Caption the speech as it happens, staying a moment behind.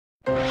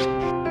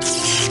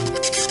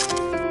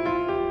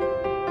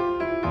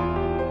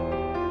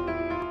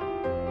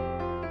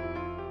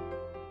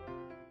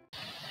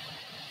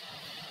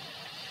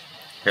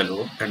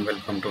Hello and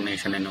welcome to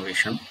Nation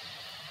Innovation.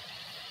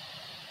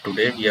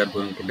 Today we are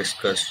going to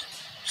discuss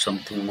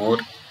something more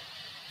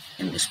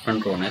in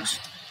Spintronics,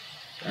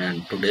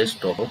 and today's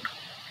topic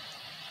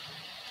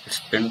is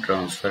spin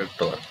transfer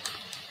torque.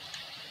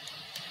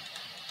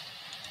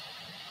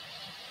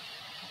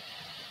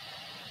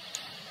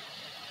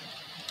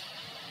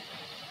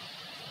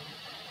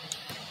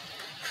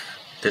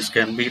 This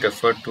can be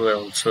referred to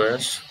also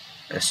as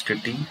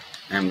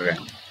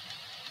STT-MRAM,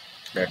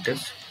 that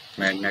is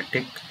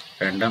magnetic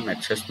random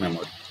access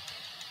memory.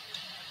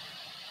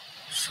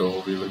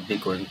 So we will be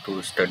going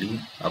to study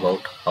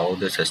about how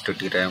this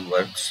STT-RAM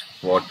works,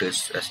 what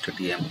is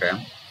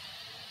STT-MRAM.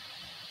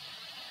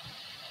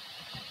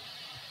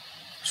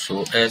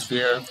 So as we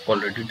have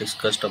already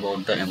discussed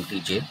about the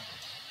MTJ,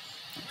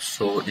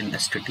 so in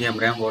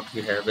STT-MRAM what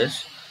we have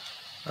is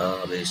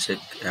a basic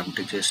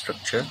MTJ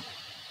structure.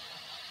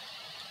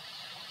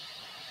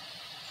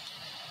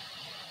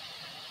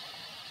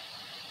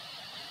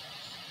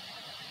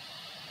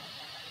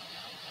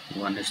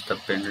 One is the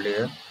pin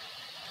layer,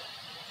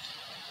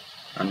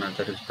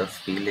 another is the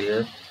free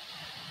layer,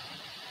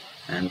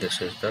 and this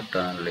is the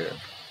turn layer.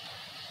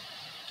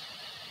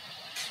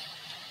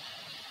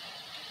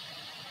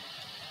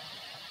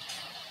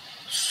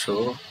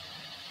 So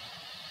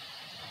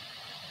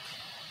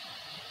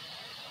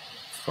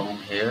from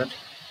here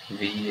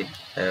we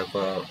have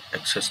a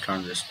access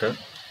transistor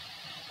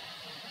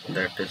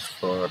that is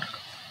for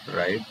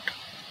write,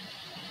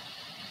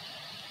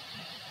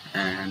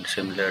 and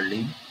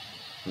similarly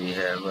we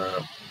have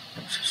a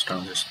access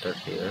transistor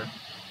here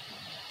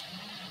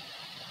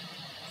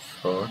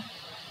for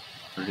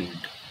read.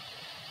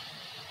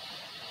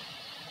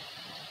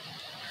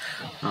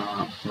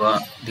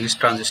 These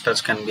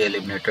transistors can be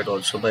eliminated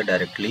also by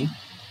directly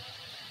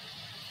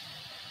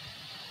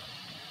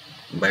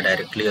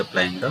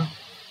applying the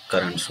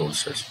current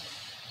sources.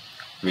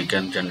 We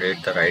can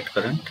generate the write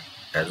current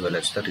as well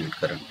as the read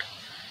current.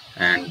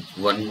 And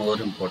one more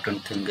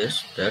important thing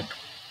is that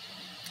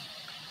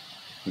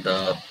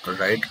the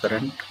write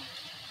current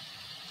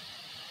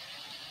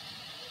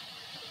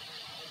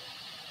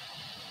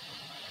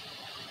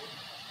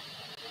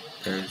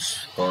is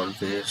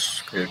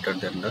always greater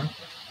than the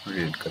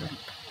read current.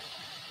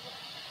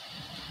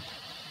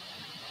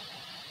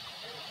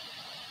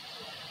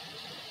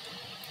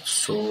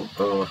 So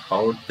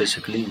how it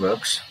basically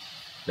works,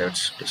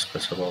 let's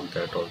discuss about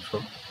that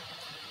also.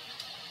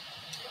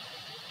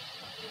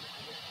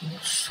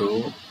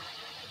 So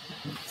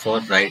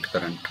for write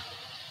current,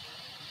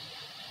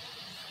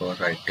 for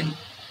writing,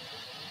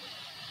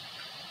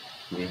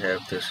 we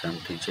have this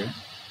MTJ.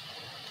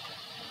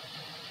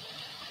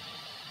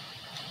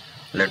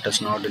 Let us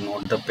now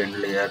denote the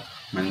pin layer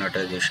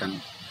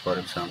magnetization, for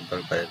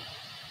example, by,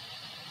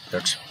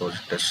 let's suppose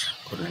it is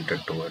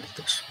oriented towards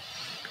this.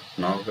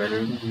 Now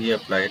when we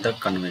apply the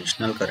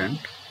conventional current,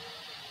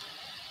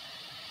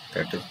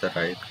 that is the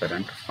write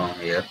current from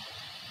here,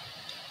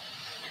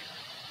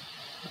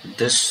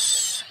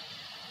 this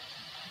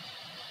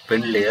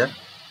pin layer,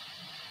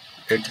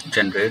 it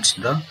generates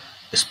the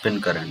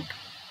spin current.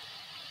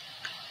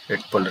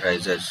 It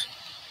polarizes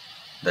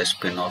the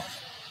spin of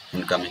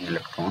incoming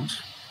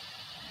electrons,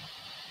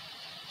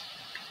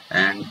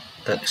 and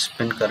the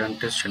spin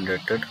current is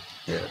generated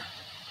here.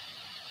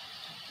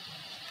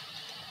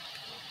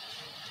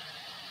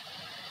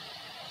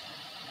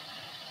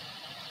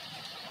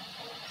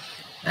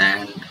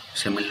 And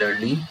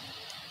similarly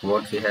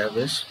what we have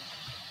is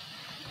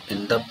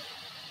in the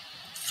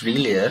free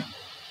layer,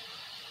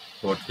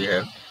 what we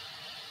have,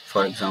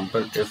 for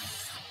example,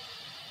 if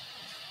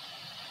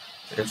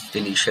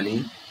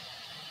initially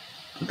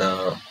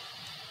the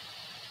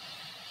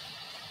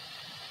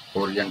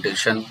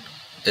orientation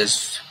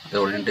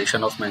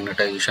of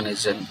magnetization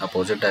is in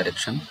opposite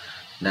direction,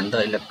 then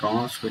the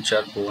electrons which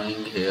are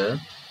going here,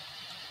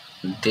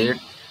 they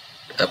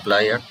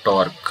apply a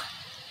torque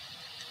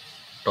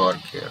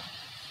here,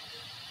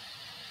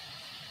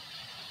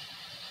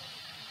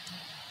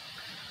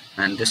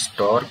 and this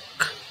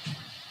torque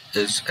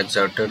is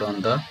exerted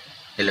on the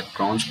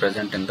electrons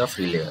present in the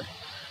free layer,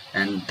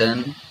 and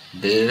then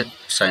they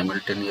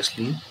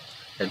simultaneously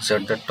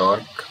exert the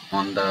torque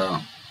on the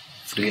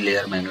free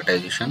layer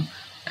magnetization,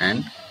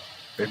 and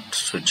it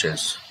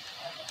switches.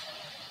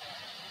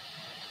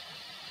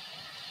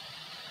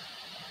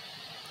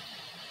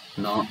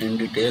 Now in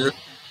detail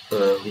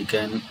we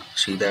can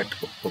see that,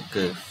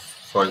 okay,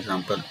 for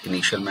example,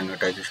 initial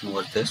magnetization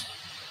was this,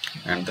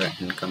 and the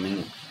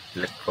incoming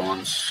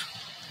electrons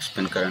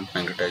spin current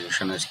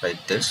magnetization is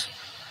like this.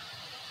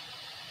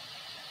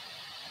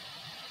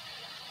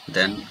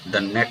 Then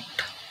the net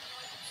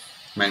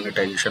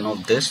magnetization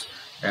of this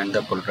and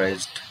the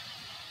polarized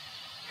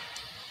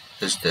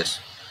is this.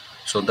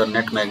 So the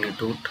net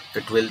magnitude,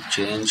 it will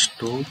change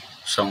to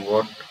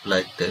somewhat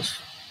like this,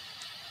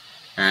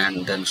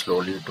 and then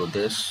slowly to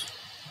this,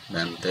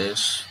 then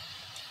this,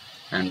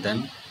 and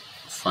then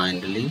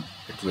finally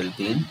it will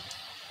be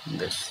in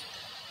this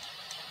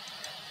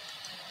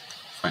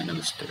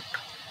final state.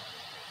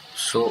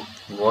 So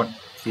what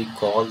we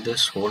call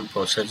this whole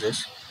process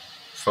is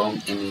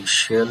from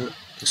initial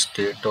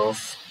state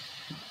of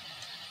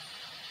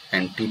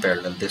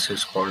anti-parallel. This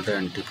is called the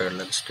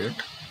anti-parallel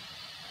state,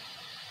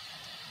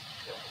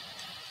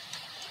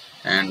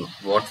 and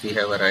what we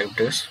have arrived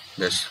is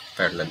this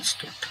parallel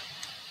state.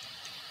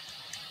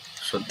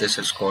 So this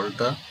is called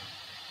the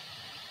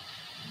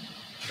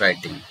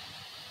writing,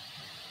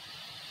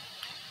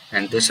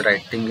 and this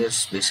writing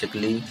is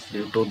basically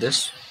due to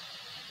this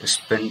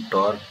spin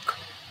torque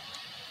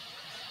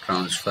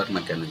transfer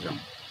mechanism.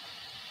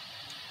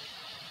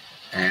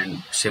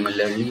 And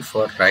similarly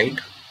for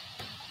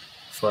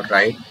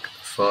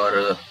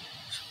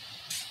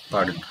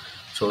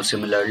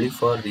similarly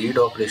for read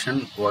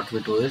operation, what we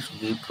do is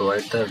we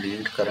provide the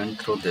read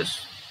current through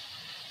this.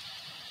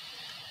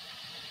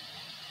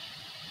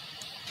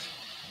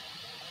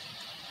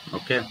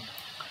 Okay,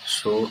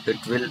 so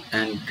it will,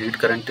 and read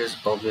current is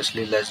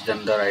obviously less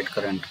than the write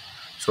current,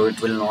 so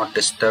it will not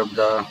disturb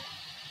the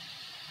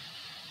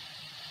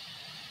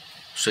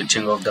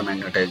switching of the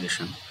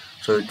magnetization.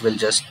 So it will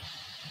just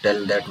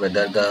tell that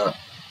whether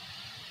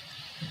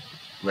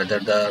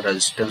the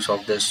resistance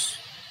of this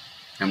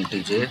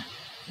MTJ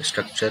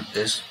structure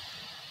is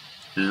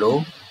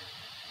low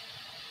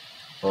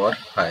or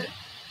high,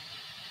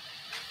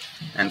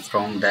 and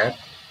from that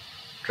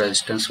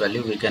resistance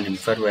value we can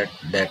infer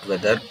that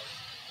whether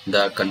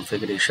the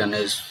configuration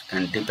is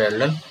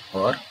anti-parallel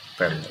or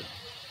parallel.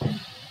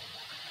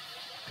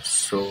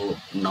 So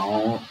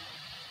now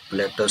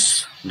let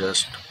us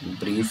just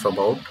brief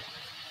about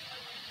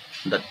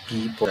the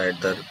key point,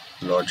 either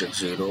logic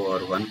 0 or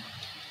 1,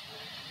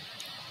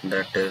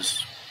 that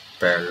is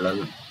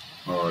parallel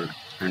or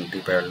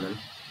anti-parallel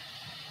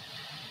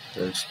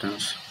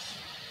resistance.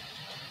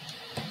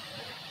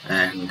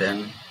 And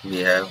then we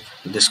have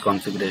this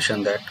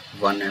configuration, that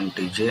 1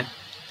 MTJ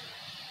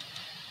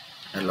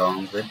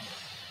along with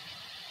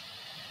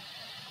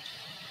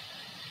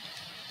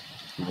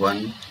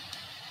 1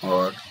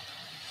 or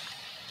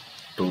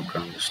 2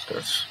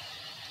 transistors.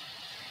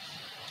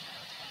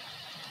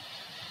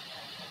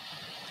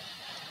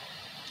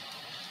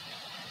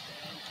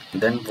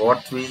 Then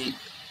what we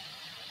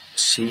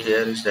see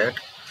here is that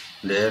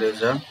there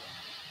is a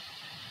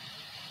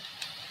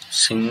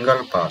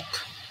single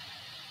path.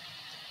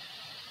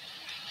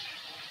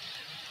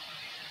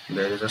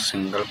 There is a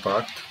single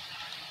path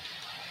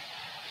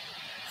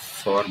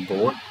for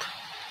both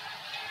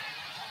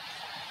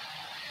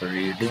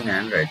reading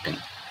and writing.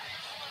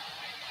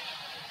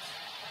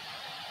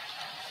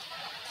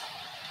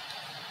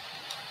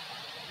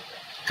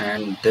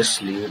 And this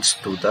leads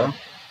to the,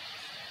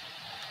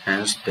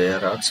 hence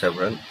there are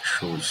several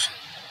issues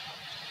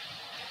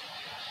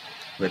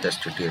with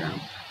STT-MRAM.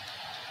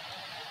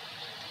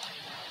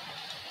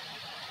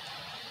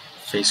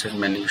 Faces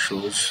many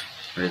issues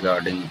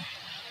regarding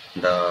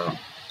the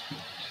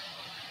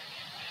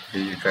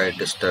read-write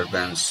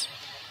disturbance,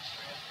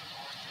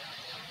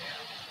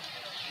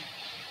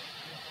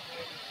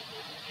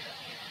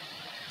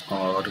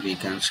 or we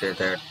can say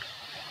that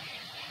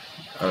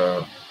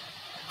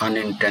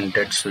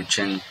unintended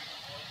switching.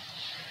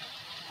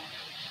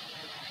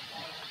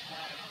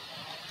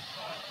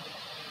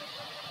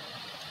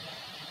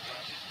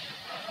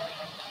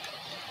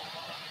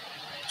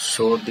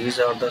 So these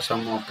are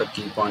some of the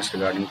key points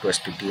regarding to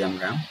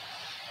STT-MRAM,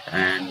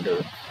 and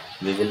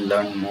we will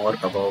learn more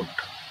about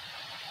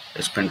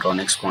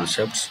Spintronics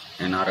concepts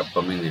in our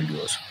upcoming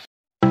videos.